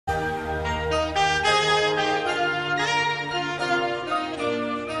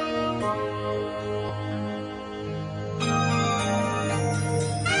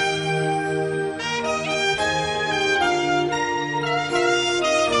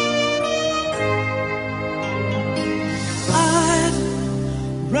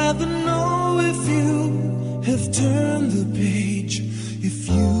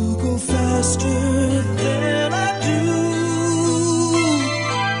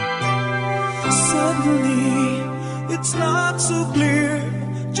suddenly it's not so clear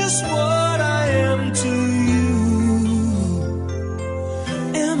just what I am to you.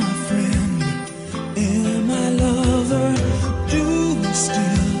 Am I friend? Am I lover? Do we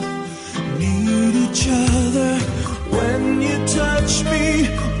still need each other? When you touch me,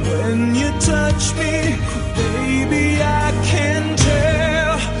 when you touch me, baby, I can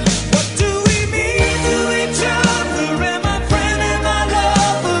tell. What do we mean to each other? Am I friend? Am I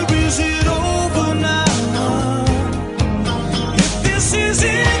lover? Is it over now? If this is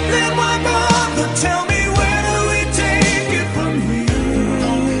it, then why bother? Tell me, where do we take it from here?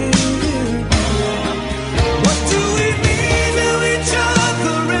 What do we mean to each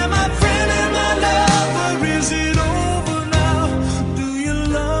other? Am I friend? Am I lover? Is it over now? Do you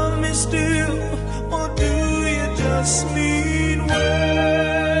love me still, or do you just mean well?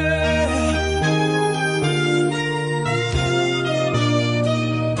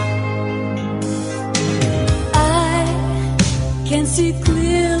 I can see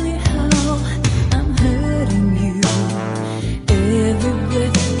clearly how I'm hurting you. Every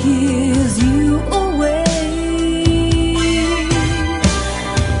breath gives you away.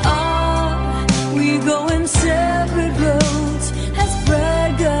 Are we going separate roads? Has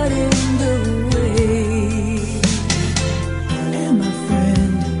pride got in the way? Am I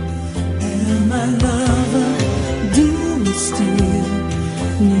friend? Am I lover? Do we still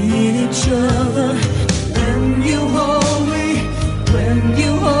need each other? When you hold me, when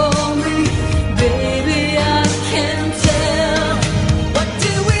you hold me, baby, I can tell. What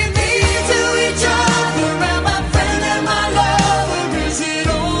do we mean to each other? Am I friend? Am I lover? Is it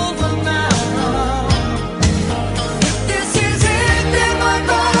over now? If this is it, then why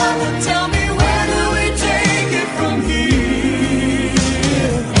bother? Tell me, where do we take it from here?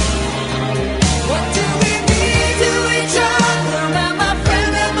 What do we mean to each other? Am I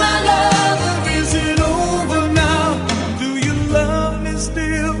friend? Am I lover? Is it over now? Do you love me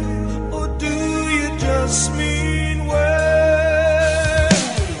still, or do you just mean well?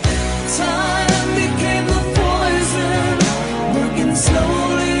 Time became the poison, working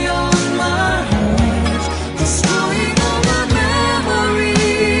slowly on my heart, destroying all my memories.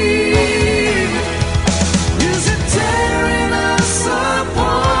 Is it tearing us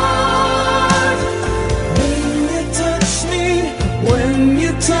apart? When you touch me, when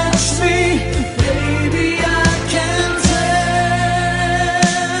you touch me, baby, I can tell.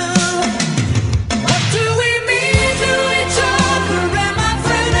 What do we mean to each other? Am I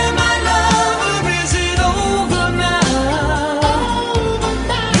friend? Am I lover? Is it over now?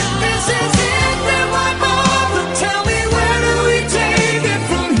 If this is it, then why bother? Tell me, where do we take it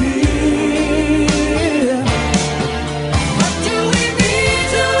from here? What do we mean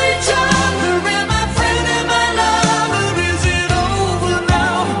to each other? Am I friend? Am I lover? Is it over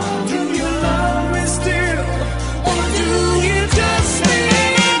now? Do you love me still, or do you just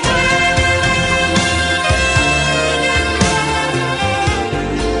mean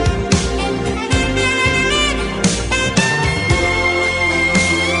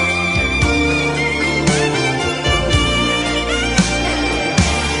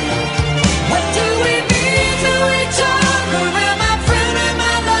What do we mean to each other? Am I friend? Am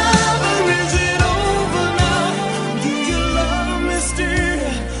I lover? Is it over now? Do you love me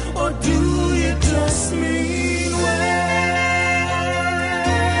still, or do you just mean well?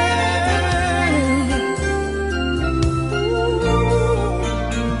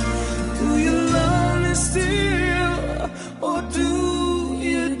 Do you love me still, or do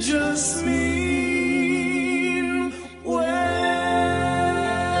you just mean well?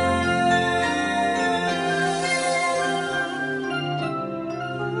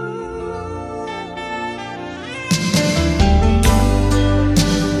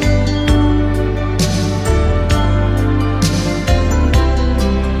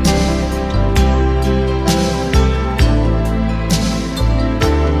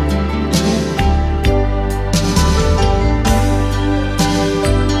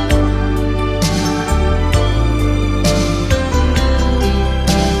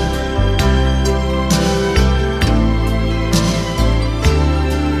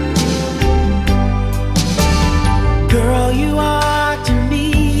 Girl, you are to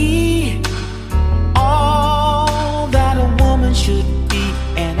me all that a woman should be,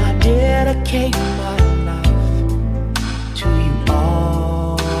 and I dedicate my life to you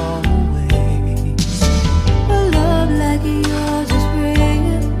always. A love like yours is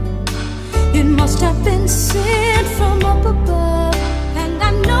rare. It must have been sent from up above, and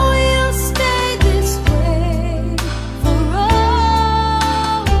I know you'll stay this way for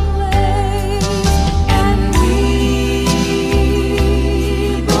always. And we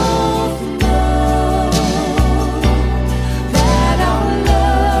both know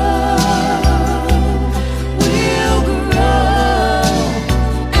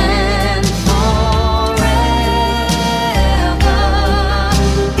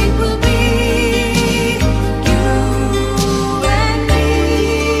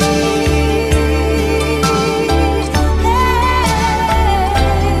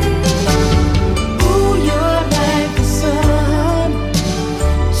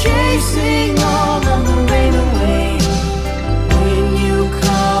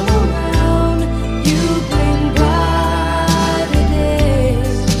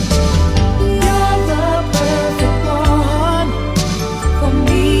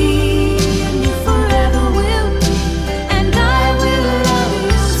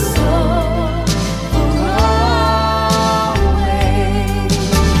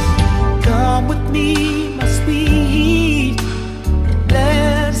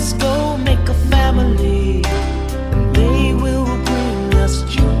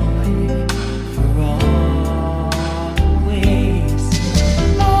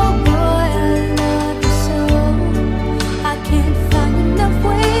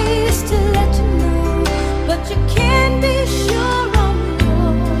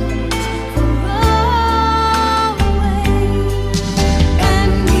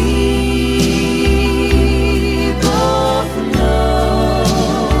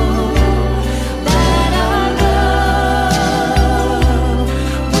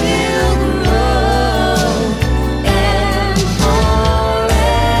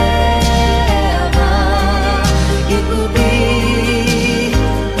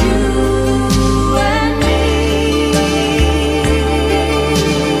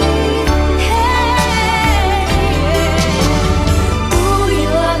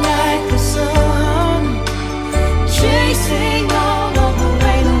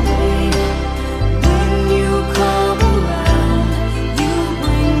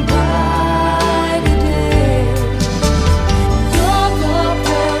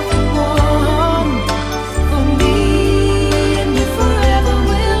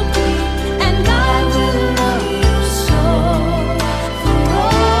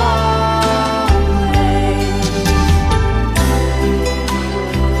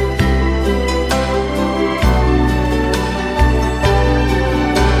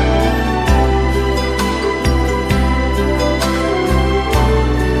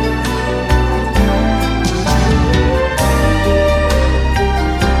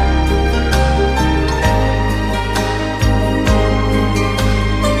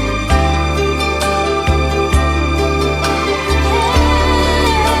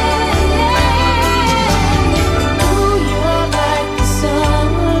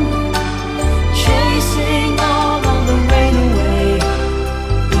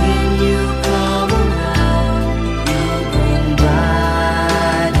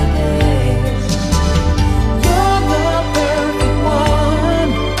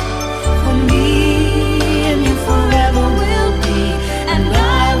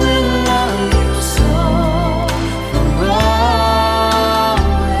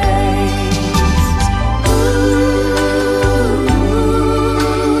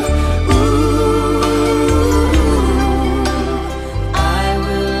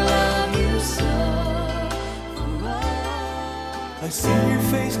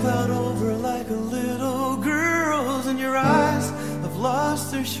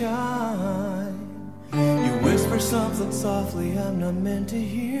shine. You whisper something softly I'm not meant to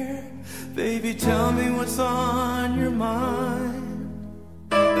hear. Baby, tell me what's on your mind.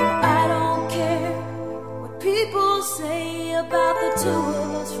 I don't care what people say about the two of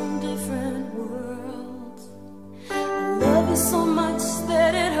us from different worlds. I love you so much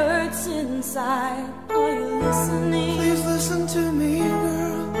that it hurts inside. Are you listening? Please listen to me,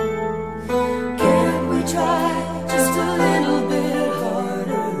 girl. Can we try just a little bit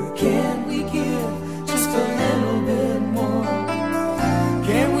harder? Can we give just a little bit more?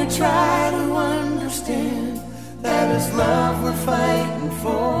 Can we try to understand that it's love we're fighting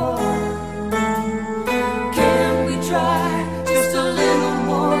for? Can we try just a little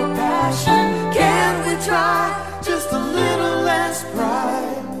more passion? Can we try just a little less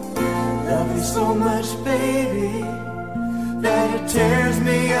pride? Love you so much, baby, that it tears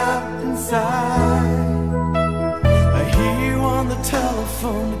me up inside. I hear you on the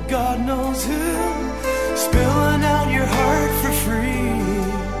telephone to God knows who, spilling out your heart for free.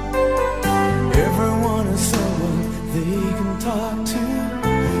 Everyone is someone they can talk to.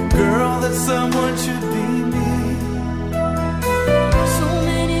 Girl, that someone should be me. So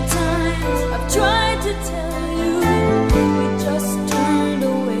many times I've tried to tell you, we just turned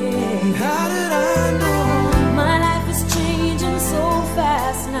away. How did I know? My life is changing so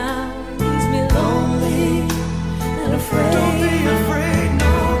fast now. It leaves me lonely and afraid. Don't be afraid,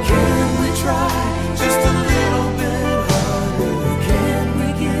 no. Can we try just a little bit harder? Can we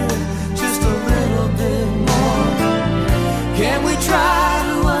give just a little bit more? Can we try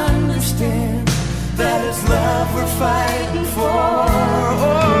to understand that it's love we're fighting for?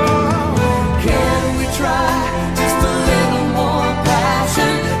 Can we try just a little more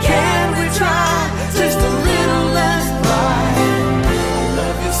passion? Can we try just a little less pride? I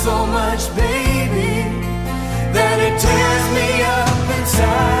love you so much, baby, that it tears me up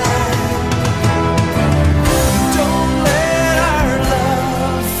inside. Don't let our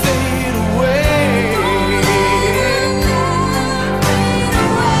love fade away.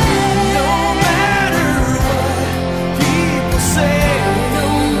 No matter what people say,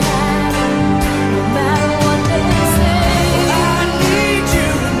 No matter what they say, I need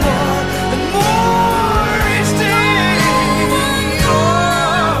you more and more each day. No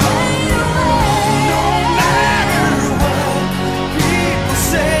matter what people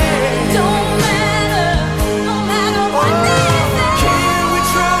say, no matter what they say. can we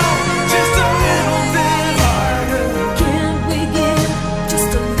try just a little bit harder? Can we give just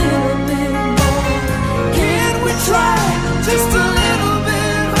a little bit more? Can we try just a little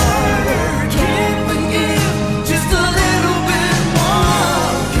bit harder? Can we give just a little bit more?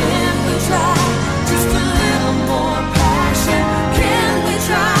 Can we try just a little more passion? Can we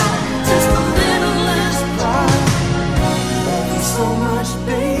try Just a little less pride. Love you so much,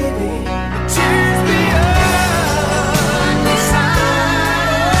 baby, it tears me up inside.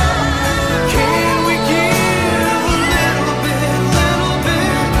 Can we give a little bit,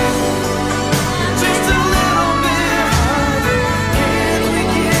 just a little bit harder? Can we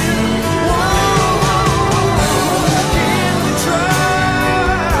give? Can we try?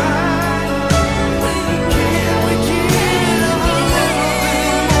 Can we give a little bit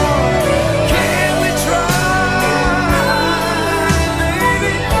more? Can we try,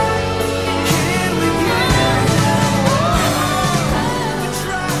 baby? Can we give? Can we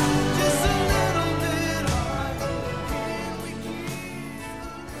try just a little bit harder? Can we give?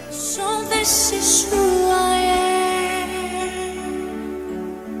 So this is who I am,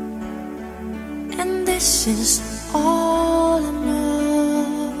 and this is all I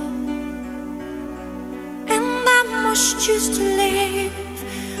know, and I must choose to live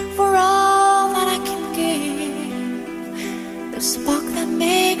for all that I can give, the spark that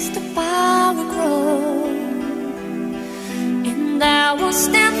makes the power grow, and I will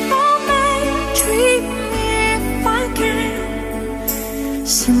stand for my dream if I can.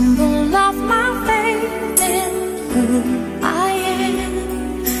 Symbol of my faith in who I am.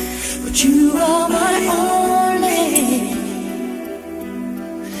 But you are my only,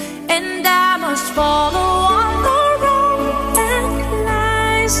 and I must follow on the road that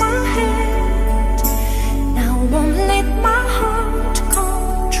lies ahead. Now won't let my heart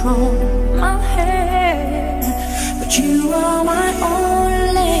control my head. But you are my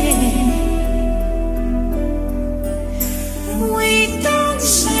only. We don't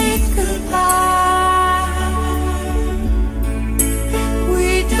say goodbye. We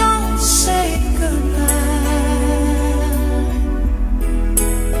don't say goodbye.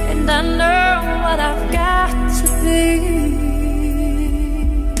 And I know what I've got to be.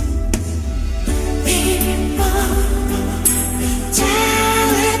 People tell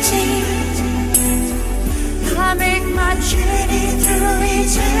it my journey through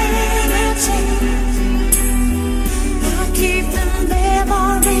eternity. I'll keep the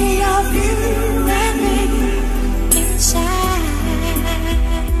memory of you and me inside.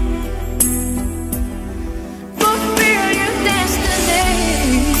 Fulfill your destiny.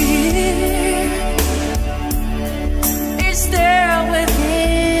 It's there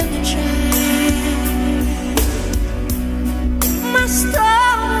within the child. My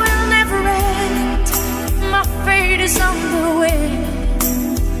story will never end. My fate is on the way.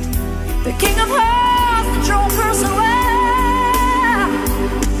 The King of Hearts, the Joker's away.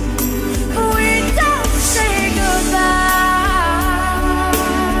 We don't say goodbye.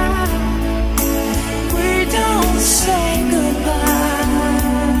 We don't say goodbye.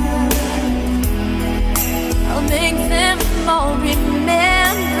 I'll make them all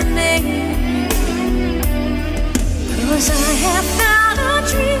remember me. 'Cause I have found a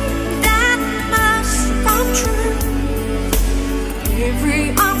dream that must come true. Every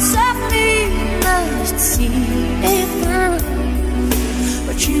ounce of me must see it through.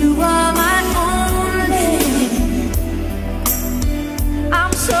 But you are my only.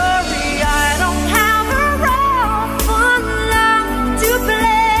 I'm sorry I don't have a role for love to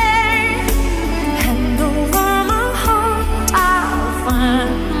play. Hand over my heart, I'll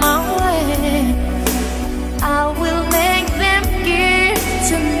find my way. I will make them give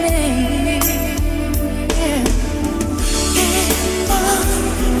to me.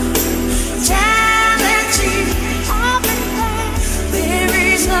 Immortality of the past. There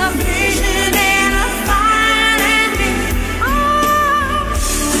is a vision and a fire in me. Oh,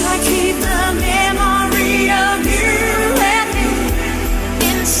 I keep the memory of you and me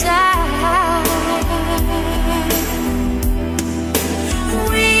inside.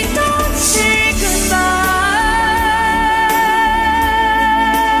 We don't say goodbye.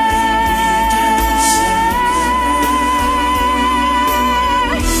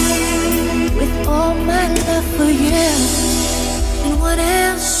 With all my love for you and what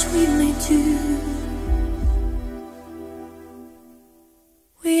else we may do,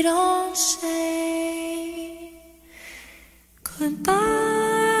 we don't say goodbye.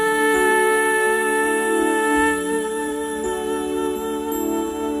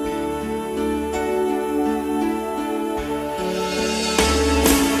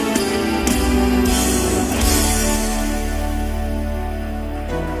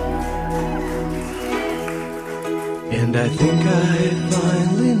 And I think I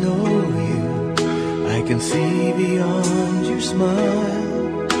finally know you. I can see beyond your smile.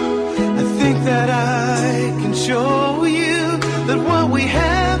 I think that I can show you that what we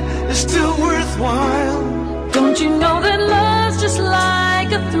have is still worthwhile. Don't you know that love's just like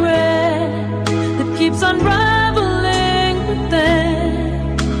a thread that keeps unraveling within?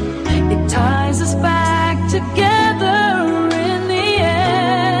 It ties us back together in the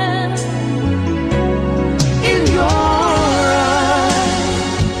end. In your eyes,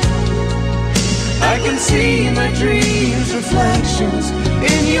 I can see my dreams' reflections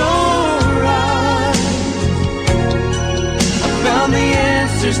in your eyes. I found the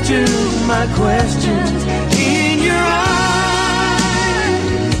answers to my questions in your eyes.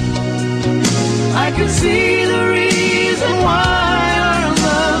 I can see the reason why our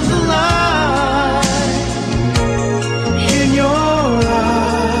love's alive. In your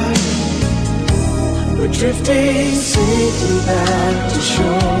eyes, we're drifting safely back to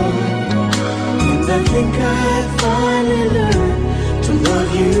shore. And I think I finally learned to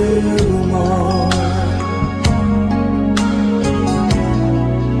love you more.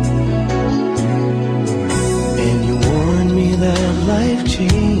 And you warned me that life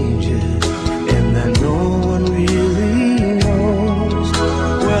changes, and that no one really knows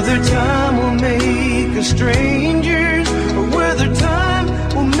whether time will make us strangers or whether time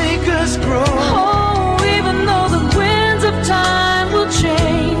will make us grow. Oh, even though the winds of time will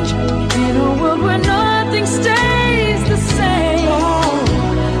change, in a world where nothing stays the same. Oh,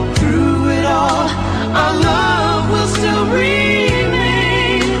 through it all, our love will still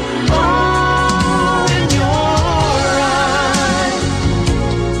remain. Oh, in your eyes,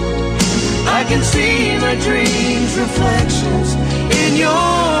 I can see my dreams' reflections in your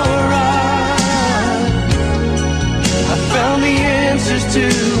eyes. I found the answers to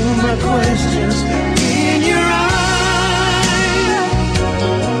my questions in your eyes.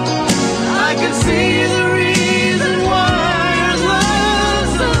 I can see the reason why our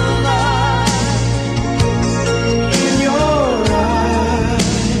love's alive. In your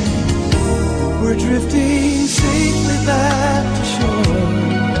eyes, we're drifting safely back to shore.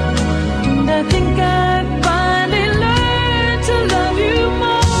 And I think I finally learned to love you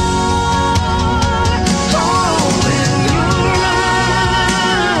more. Oh, in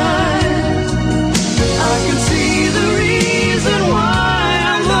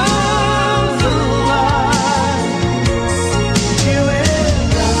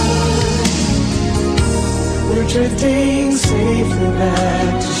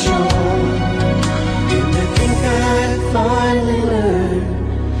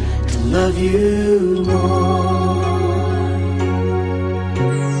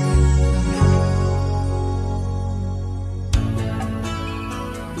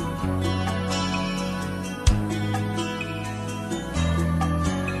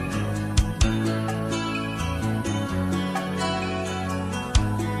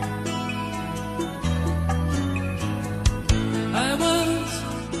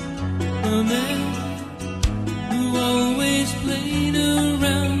a man who always played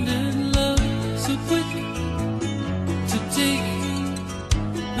around and loved so quick to take,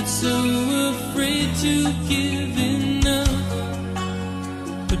 but so afraid to give enough.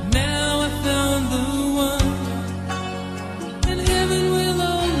 But now I found the one, and heaven will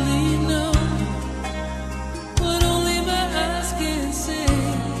only know what only my eyes can say,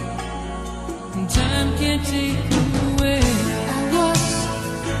 and time can't take away. I was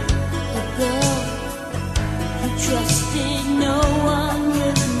a girl who trusted no one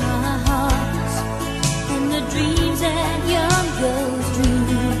with my heart, and the dreams that young girls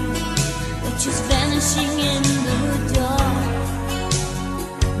dream were just vanishing in the dark.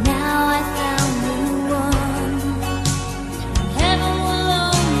 Now I found the one, and heaven will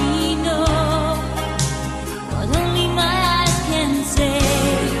only know what only my eyes can say.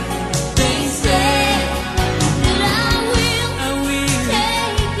 They say that I will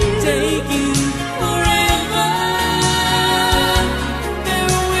take you forever.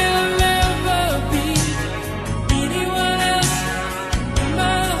 There will never be anyone else in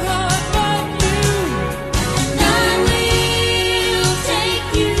my heart but you. And I will take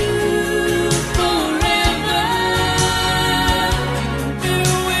you forever.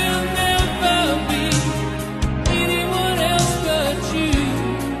 There will never be anyone else but you.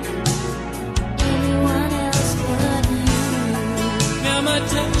 Anyone else but you. Now my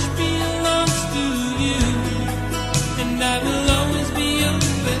touch